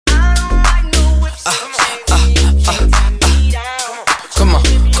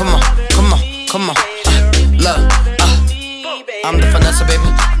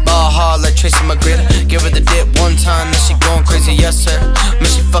tracing my grid. Give her the dip one time, then she going crazy, yes sir. Man,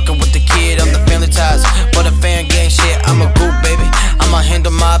 she fucking with the kid, I'm the family ties. But a fan gang shit, I'm a goop, baby. I'ma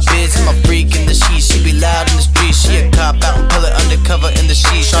handle my biz, I'm a freak in the sheets. She be loud in the streets, she a cop out and pull it undercover in the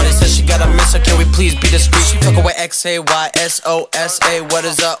sheets. Shawty says she got a miss, so can we please be discreet? She fuckin' with XAYSOSA. What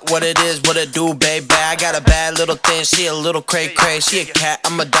is up, what it is, what it do, baby? I got a bad little thing, she a little cray-cray. She a cat,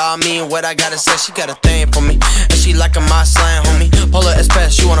 I'm a dog, me and what I gotta say. She got a thing for me, and she liking my slang, homie. Polar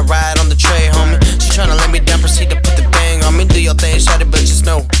Express, she wanna ride on the tray, homie. She tryna let me down, proceed to put the bang on me. Do your thing, shawty, but just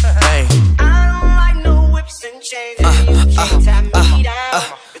know, hey. I don't like no whips and chains.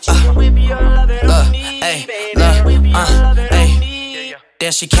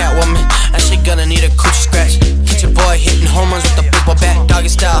 Then she catwoman, and she gonna need a coochie scratch. Catch your boy hitting home runs with the baseball bat, doggy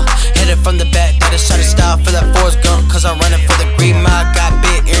style. Hit it from the back, that is shotty style. Feel that Forrest Gump, cause I'm running for the green mile. Got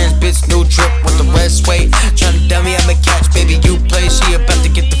big earrings, bitch, new drip with the red suede. Tryna dumb me, I'm a catch, baby, you play. She about to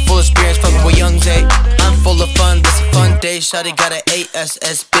get the full experience from a young Zay. I'm full of fun, this a fun day. Shawty got an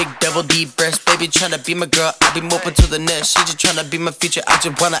ASS, big double D breast. Baby tryna be my girl, I be moving to the next. She just tryna be my future, I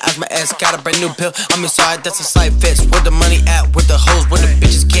just wanna ask my ass. Got a brand new pill, I'm inside, that's a slight fits. Where the money at, where the hoes, where the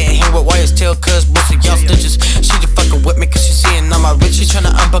bitches can't hang with wires tail, cause most of y'all snitches. She just fucking with me cause she seeing all my riches.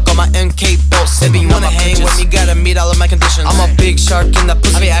 Tryna unbuckle my MK bolts. Baby, you wanna hang with me, gotta meet all of my conditions. I'm a big shark in that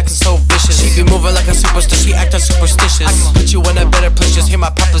pussy, I be acting so vicious. She be moving like a superstar, she acting superstitious. I can put you in a better place, just hear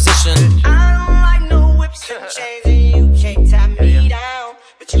my proposition. I don't like no whips and chains.